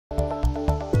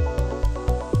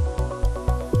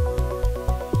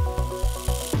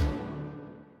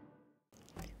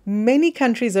Many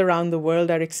countries around the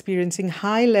world are experiencing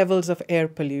high levels of air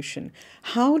pollution.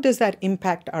 How does that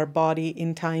impact our body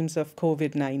in times of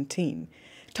COVID-19?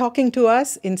 Talking to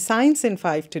us in Science in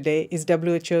 5 today is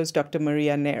WHO's Dr.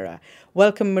 Maria Neira.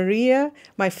 Welcome, Maria.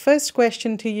 My first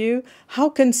question to you, how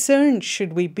concerned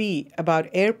should we be about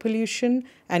air pollution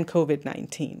and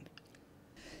COVID-19?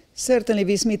 Certainly,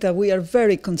 Vismita, we are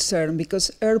very concerned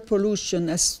because air pollution,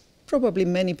 as probably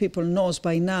many people know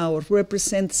by now,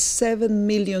 represents 7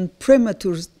 million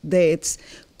premature deaths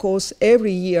caused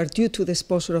every year due to the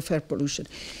exposure of air pollution.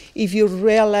 If you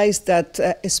realize that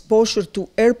exposure to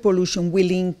air pollution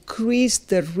will increase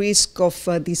the risk of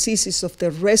diseases of the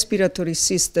respiratory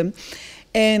system,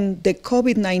 and the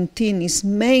COVID-19 is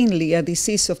mainly a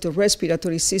disease of the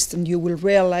respiratory system, you will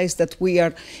realize that we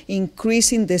are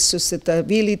increasing the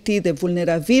susceptibility, the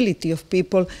vulnerability of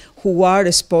people who are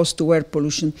exposed to air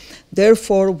pollution.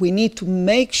 Therefore, we need to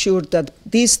make sure that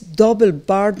this double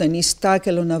burden is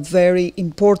tackled in a very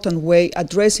important way,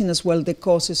 addressing as well the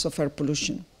causes of air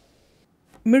pollution.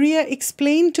 Maria,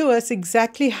 explain to us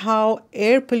exactly how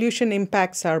air pollution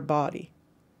impacts our body.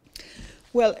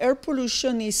 Well, air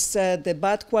pollution is the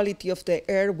bad quality of the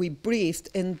air we breathe,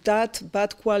 and that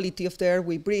bad quality of the air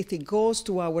we breathe, it goes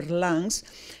to our lungs.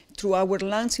 Through our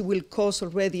lungs, it will cause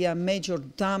already a major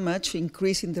damage,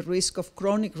 increasing the risk of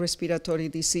chronic respiratory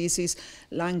diseases,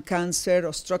 lung cancer,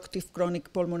 obstructive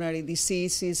chronic pulmonary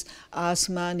diseases,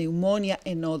 asthma, pneumonia,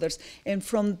 and others. And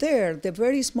from there, the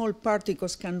very small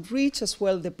particles can reach as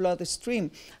well the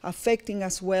bloodstream, affecting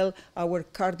as well our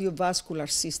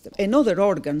cardiovascular system and other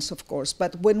organs, of course.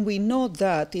 But when we know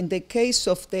that, in the case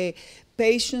of the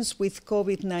patients with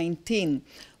COVID-19,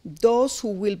 those who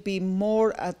will be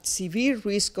more at severe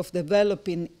risk of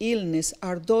developing illness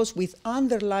are those with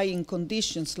underlying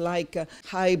conditions like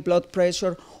high blood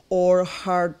pressure or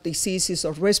heart diseases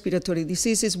or respiratory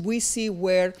diseases. We see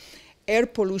where air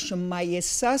pollution might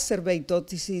exacerbate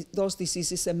those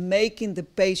diseases and making the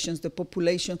patients, the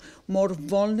population, more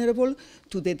vulnerable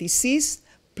to the disease,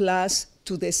 plus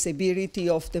to the severity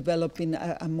of developing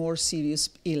a more serious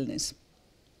illness.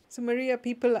 So, Maria,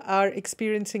 people are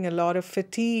experiencing a lot of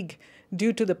fatigue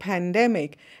due to the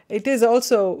pandemic. It is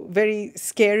also very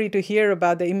scary to hear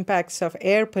about the impacts of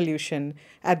air pollution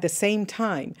at the same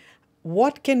time.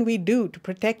 What can we do to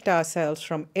protect ourselves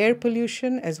from air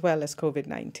pollution as well as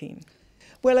COVID-19?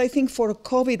 Well, I think for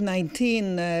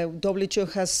COVID-19, WHO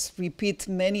has repeated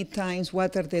many times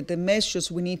what are the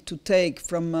measures we need to take,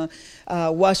 from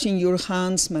washing your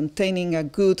hands, maintaining a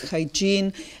good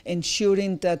hygiene,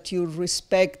 ensuring that you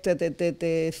respect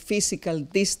the physical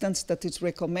distance that is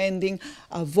recommending,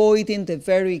 avoiding the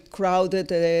very crowded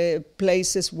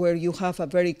places where you have a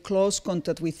very close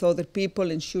contact with other people,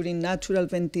 ensuring natural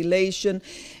ventilation,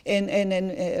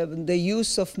 and the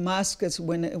use of masks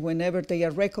whenever they are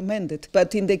recommended.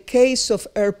 But in the case of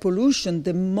air pollution,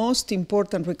 the most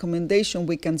important recommendation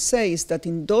we can say is that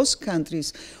in those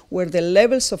countries where the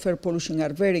levels of air pollution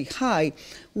are very high,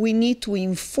 we need to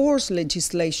enforce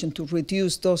legislation to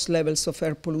reduce those levels of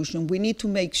air pollution. We need to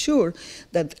make sure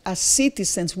that as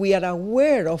citizens we are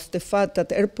aware of the fact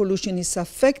that air pollution is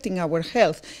affecting our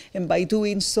health, and by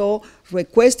doing so,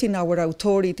 requesting our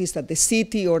authorities at the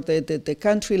city or the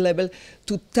country level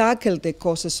to tackle the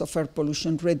causes of air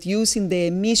pollution, reducing the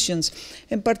emissions,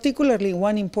 and particularly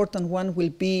one important one will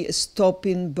be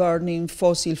stopping burning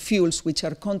fossil fuels, which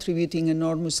are contributing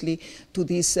enormously to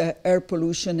this air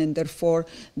pollution and therefore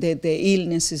the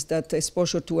illnesses that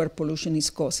exposure to air pollution is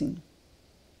causing.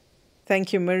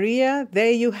 Thank you, Maria.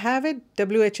 There you have it,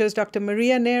 WHO's Dr.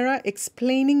 Maria Neira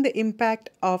explaining the impact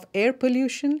of air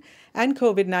pollution and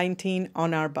COVID-19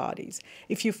 on our bodies.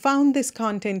 If you found this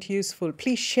content useful,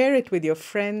 please share it with your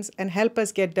friends and help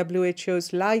us get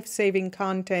WHO's life-saving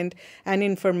content and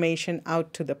information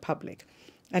out to the public.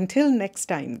 Until next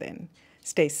time then,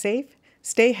 stay safe,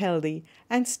 stay healthy,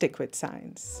 and stick with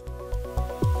science.